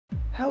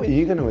How are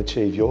you going to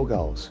achieve your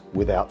goals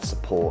without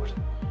support?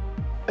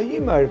 Are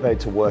you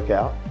motivated to work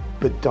out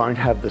but don't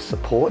have the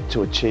support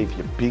to achieve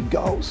your big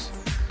goals?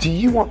 Do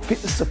you want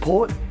fitness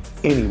support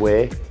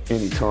anywhere,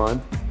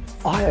 anytime?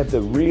 I have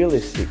the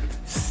realistic,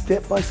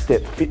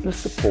 step-by-step fitness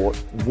support,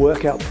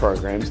 workout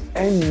programs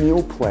and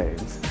meal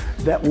plans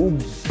that will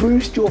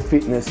boost your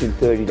fitness in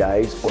 30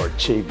 days or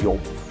achieve your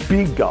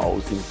big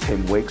goals in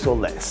 10 weeks or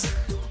less.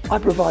 I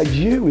provide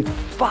you with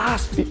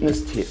fast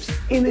fitness tips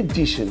in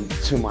addition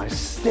to my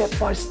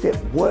step-by-step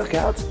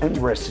workouts and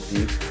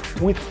recipes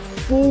with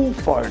full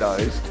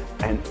photos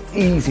and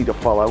easy to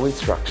follow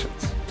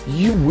instructions.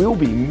 You will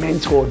be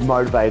mentored,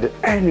 motivated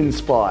and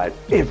inspired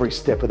every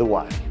step of the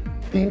way.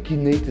 Think you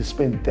need to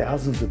spend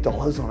thousands of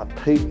dollars on a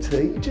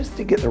PT just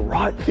to get the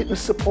right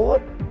fitness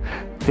support?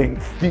 Then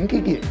think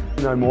again.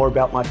 To know more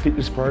about my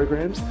fitness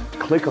programs,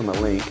 click on the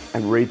link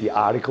and read the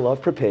article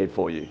I've prepared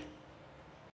for you.